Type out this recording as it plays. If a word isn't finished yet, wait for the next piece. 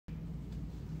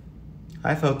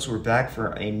Hi folks, we're back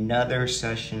for another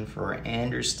session for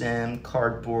Anderson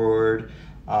cardboard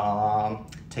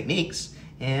techniques.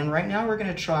 And right now we're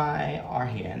gonna try our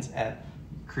hands at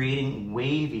creating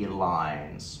wavy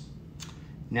lines.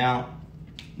 Now,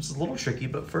 this is a little tricky,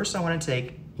 but first I wanna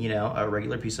take, a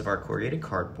regular piece of our corrugated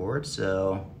cardboard.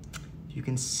 So you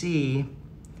can see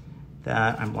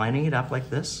that I'm lining it up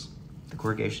like this, the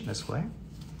corrugation this way.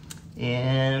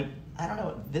 And I don't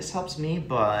know, this helps me,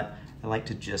 but I like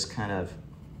to just kind of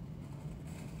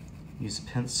use a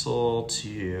pencil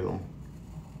to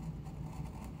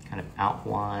kind of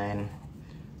outline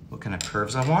what kind of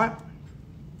curves I want.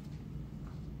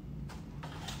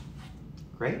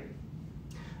 Great.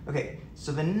 Okay,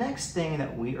 so the next thing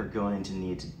that we are going to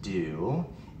need to do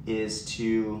is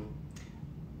to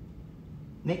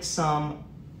make some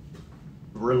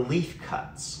relief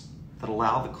cuts that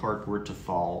allow the cardboard to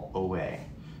fall away.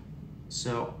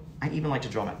 So I even like to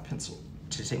draw my pencil,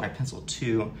 to take my pencil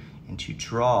too, and to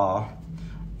draw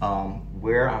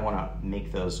where I want to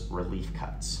make those relief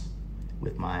cuts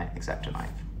with my X-Acto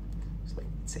knife. So like,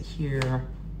 say here,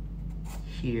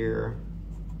 here,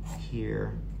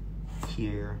 here,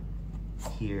 here,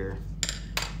 here.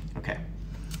 Okay,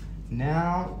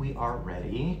 now we are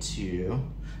ready to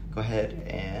go ahead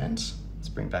and let's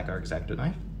bring back our X-Acto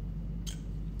knife.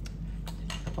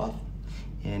 Take off.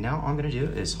 And now all I'm gonna do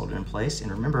is hold it in place.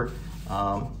 And remember,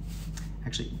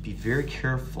 actually be very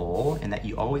careful in that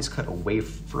you always cut away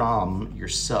from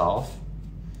yourself.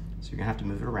 So you're gonna have to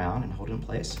move it around and hold it in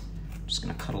place. I'm just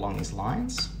gonna cut along these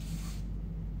lines.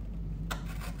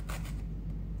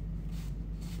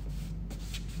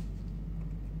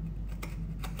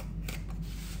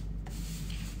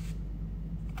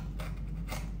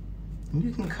 And you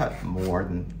can cut more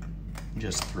than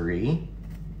just 3.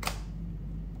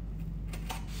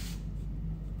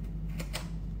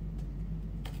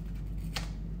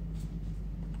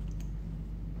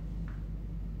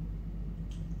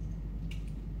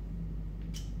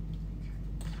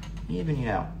 Even,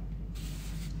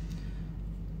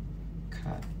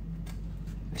 cut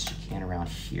as you can around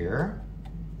here,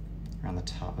 around the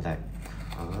top of that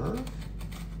curve.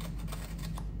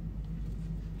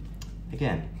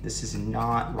 Again, this is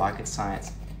not rocket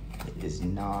science. It is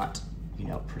not,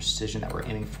 precision that we're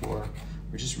aiming for.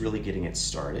 We're just really getting it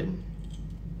started.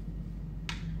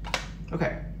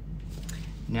 Okay,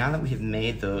 now that we have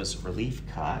made those relief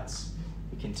cuts,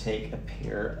 we can take a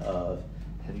pair of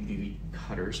heavy-duty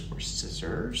cutters or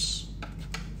scissors.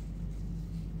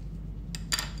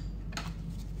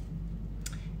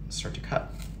 Start to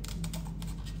cut.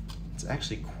 It's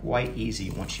actually quite easy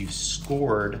once you've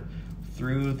scored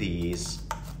through these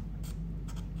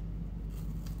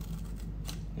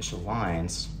initial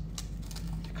lines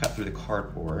to cut through the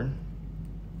cardboard.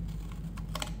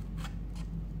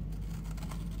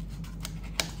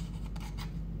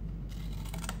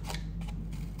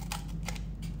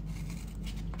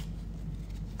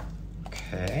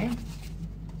 Okay.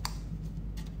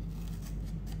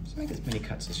 Just make as many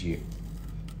cuts as you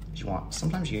want.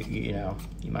 Sometimes you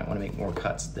might want to make more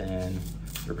cuts than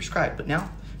you're prescribed, but now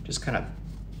just kind of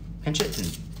pinch it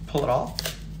and pull it off.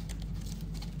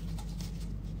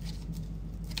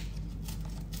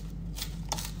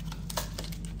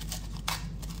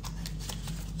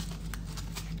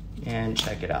 And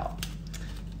check it out.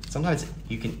 Sometimes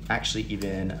you can actually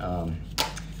even,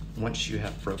 once you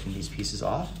have broken these pieces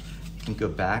off, you can go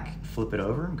back, flip it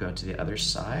over, and go to the other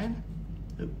side.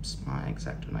 Oops, my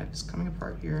X-Acto knife is coming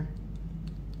apart here.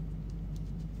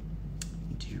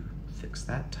 Need to fix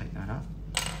that, tighten that up.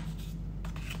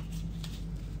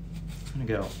 I'm gonna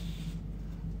go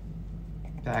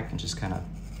back and just kind of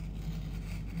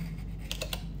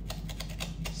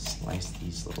slice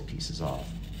these little pieces off,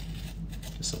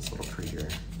 just so it's a little prettier.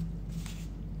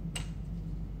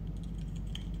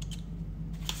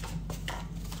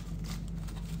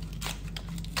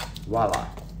 Voila.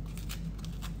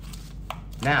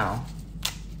 Now,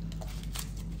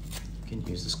 you can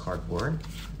use this cardboard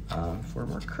for a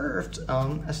more curved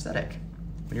aesthetic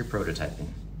when you're prototyping.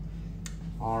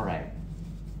 All right.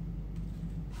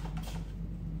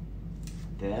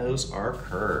 Those are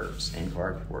curves in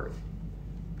cardboard.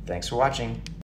 Thanks for watching.